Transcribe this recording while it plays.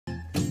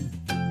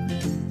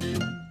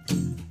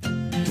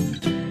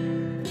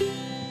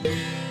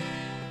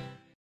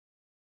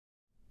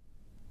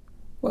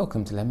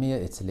Welcome to La Mia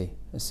Italy,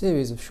 a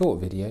series of short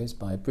videos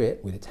by a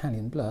Brit with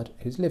Italian blood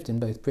who's lived in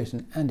both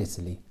Britain and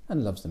Italy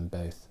and loves them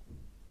both.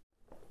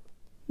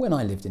 When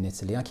I lived in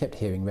Italy, I kept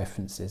hearing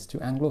references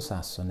to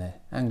Anglo-Saxon,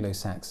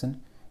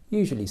 Anglo-Saxon,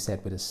 usually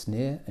said with a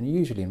sneer and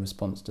usually in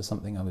response to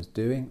something I was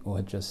doing or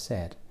had just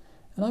said,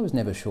 and I was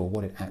never sure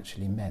what it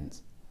actually meant.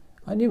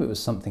 I knew it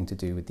was something to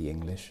do with the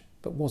English,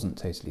 but wasn't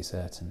totally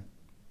certain.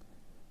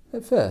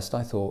 At first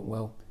I thought,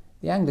 well,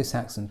 the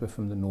Anglo-Saxons were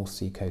from the North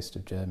Sea coast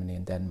of Germany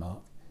and Denmark,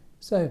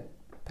 so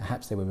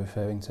perhaps they were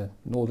referring to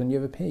Northern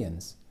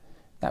Europeans.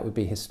 That would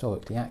be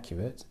historically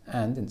accurate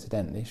and,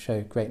 incidentally,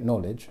 show great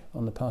knowledge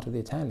on the part of the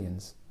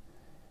Italians.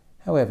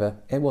 However,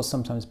 it was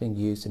sometimes being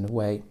used in a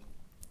way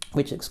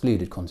which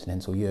excluded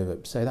continental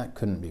Europe, so that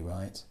couldn't be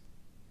right.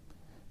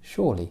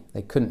 Surely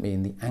they couldn't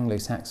mean the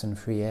Anglo-Saxon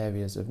free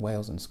areas of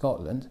Wales and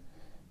Scotland,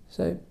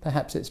 so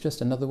perhaps it's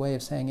just another way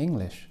of saying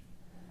English.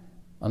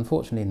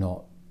 Unfortunately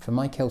not. For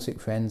my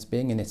Celtic friends,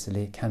 being in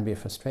Italy can be a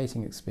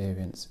frustrating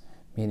experience,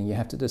 meaning you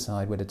have to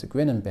decide whether to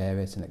grin and bear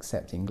it and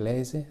accept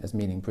Inglese as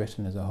meaning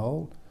Britain as a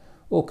whole,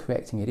 or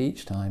correcting it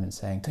each time and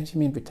saying, don't you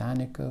mean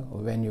Britannico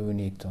or Regno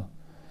Unito?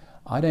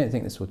 I don't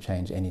think this will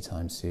change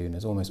anytime soon,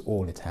 as almost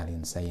all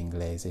Italians say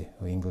Inglese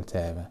or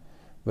Inghilterra,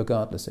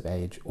 regardless of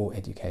age or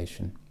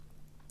education.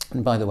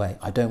 And by the way,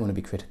 I don't want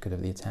to be critical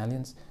of the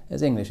Italians,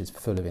 as English is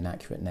full of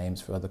inaccurate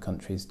names for other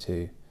countries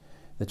too.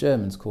 The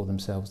Germans call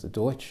themselves the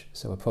Deutsch,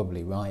 so are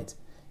probably right,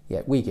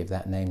 yet we give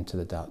that name to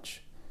the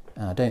Dutch.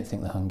 And I don't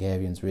think the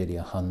Hungarians really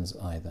are Huns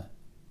either.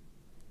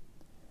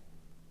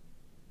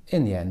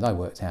 In the end, I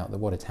worked out that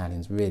what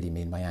Italians really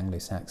mean by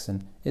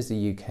Anglo-Saxon is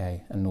the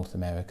UK and North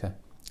America,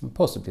 and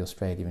possibly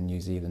Australia and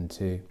New Zealand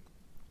too.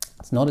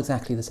 It's not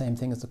exactly the same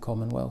thing as the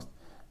Commonwealth,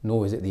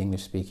 nor is it the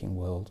English-speaking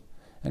world,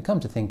 and come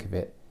to think of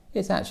it,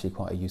 it's actually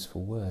quite a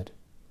useful word.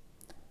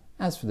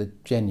 As for the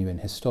genuine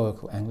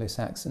historical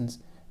Anglo-Saxons,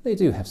 they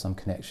do have some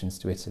connections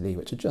to Italy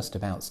which are just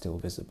about still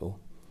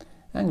visible.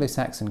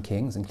 Anglo-Saxon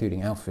kings,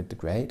 including Alfred the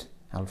Great,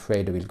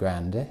 Alfredo il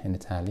Grande in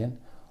Italian,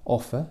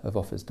 Offa of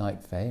Offa's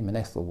Dyke fame, and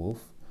Ethelwulf,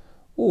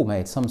 all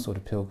made some sort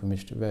of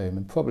pilgrimage to Rome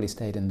and probably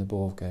stayed in the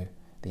Borgo,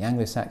 the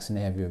Anglo-Saxon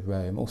area of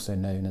Rome, also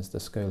known as the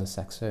Schola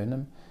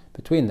Saxonum,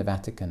 between the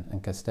Vatican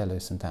and Castello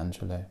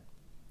Sant'Angelo.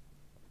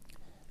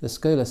 The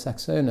Schola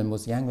Saxonum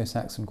was the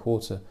Anglo-Saxon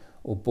quarter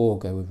or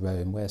Borgo of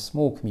Rome, where a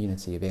small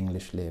community of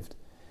English lived,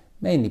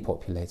 mainly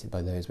populated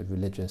by those with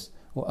religious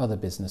or other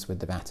business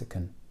with the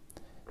Vatican.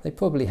 They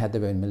probably had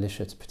their own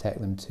militia to protect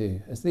them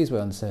too, as these were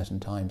uncertain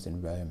times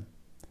in Rome.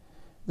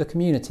 The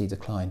community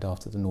declined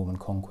after the Norman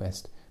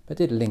conquest, but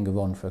did linger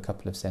on for a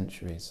couple of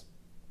centuries.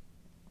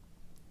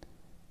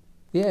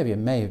 The area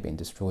may have been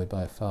destroyed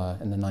by a fire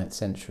in the 9th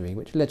century,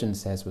 which legend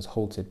says was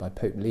halted by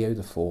Pope Leo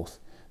IV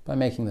by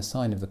making the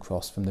sign of the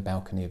cross from the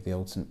balcony of the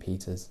old St.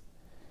 Peter's.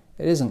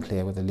 It isn't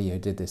clear whether Leo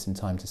did this in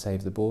time to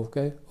save the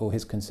Borgo, or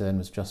his concern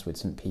was just with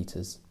St.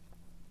 Peter's.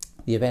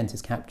 The event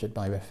is captured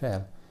by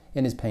Raphael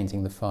in his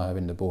painting The Fire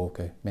in the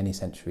Borgo many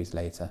centuries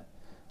later.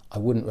 I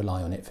wouldn't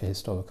rely on it for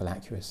historical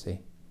accuracy.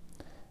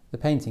 The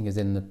painting is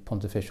in the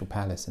Pontifical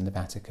Palace in the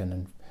Vatican,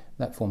 and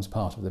that forms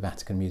part of the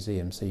Vatican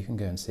Museum, so you can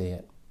go and see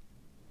it.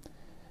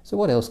 So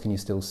what else can you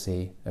still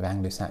see of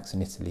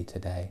Anglo-Saxon Italy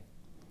today?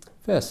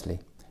 Firstly,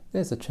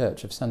 there's the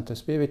Church of Santo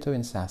Spirito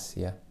in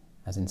Sassia,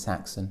 as in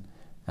Saxon,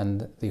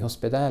 and the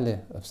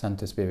Ospedale of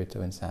Santo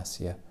Spirito in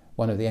Sassia,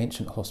 one of the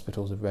ancient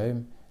hospitals of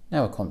Rome,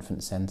 now a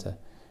conference centre,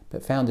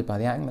 but founded by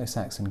the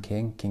Anglo-Saxon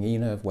king, King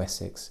Ino of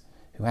Wessex,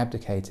 who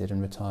abdicated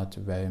and retired to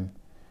Rome.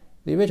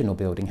 The original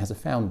building has a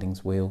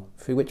foundling's wheel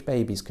through which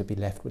babies could be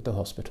left with the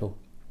hospital,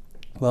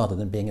 rather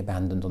than being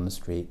abandoned on the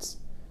streets.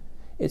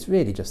 It's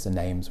really just the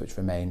names which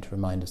remain to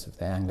remind us of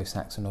their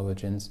Anglo-Saxon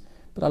origins,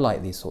 but I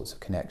like these sorts of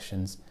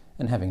connections,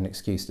 and having an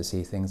excuse to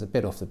see things a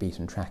bit off the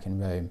beaten track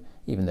in Rome,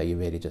 even though you're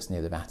really just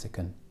near the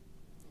Vatican.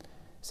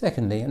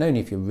 Secondly, and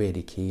only if you're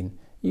really keen,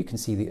 you can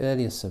see the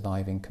earliest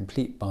surviving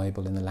complete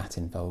Bible in the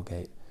Latin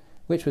Vulgate,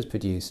 which was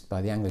produced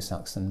by the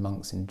Anglo-Saxon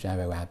monks in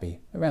Jarrow Abbey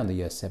around the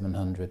year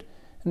 700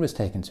 and was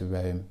taken to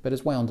Rome, but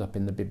has wound up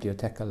in the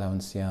Biblioteca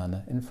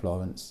Laurentiana in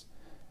Florence.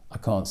 I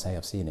can't say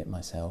I've seen it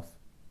myself.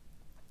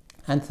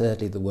 And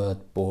thirdly, the word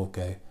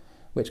Borgo,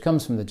 which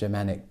comes from the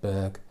Germanic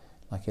burg,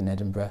 like in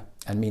Edinburgh,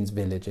 and means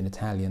village in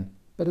Italian,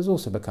 but has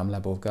also become La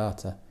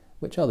Borgata,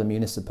 which are the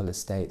municipal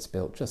estates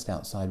built just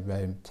outside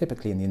Rome,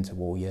 typically in the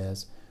interwar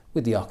years,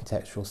 with the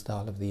architectural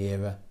style of the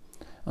era.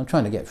 I'm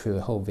trying to get through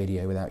a whole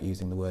video without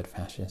using the word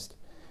fascist.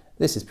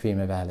 This is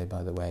prima valle,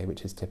 by the way,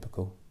 which is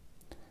typical.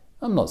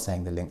 I'm not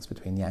saying the links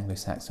between the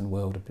Anglo-Saxon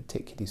world are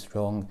particularly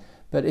strong,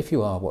 but if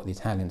you are what the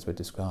Italians would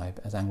describe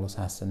as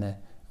Anglo-Sassone,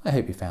 I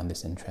hope you found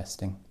this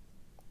interesting.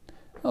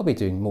 I'll be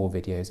doing more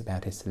videos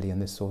about Italy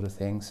and this sort of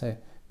thing, so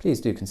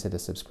please do consider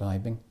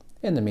subscribing.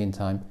 In the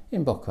meantime,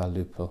 in bocca al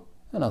lupo,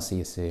 and I'll see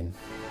you soon.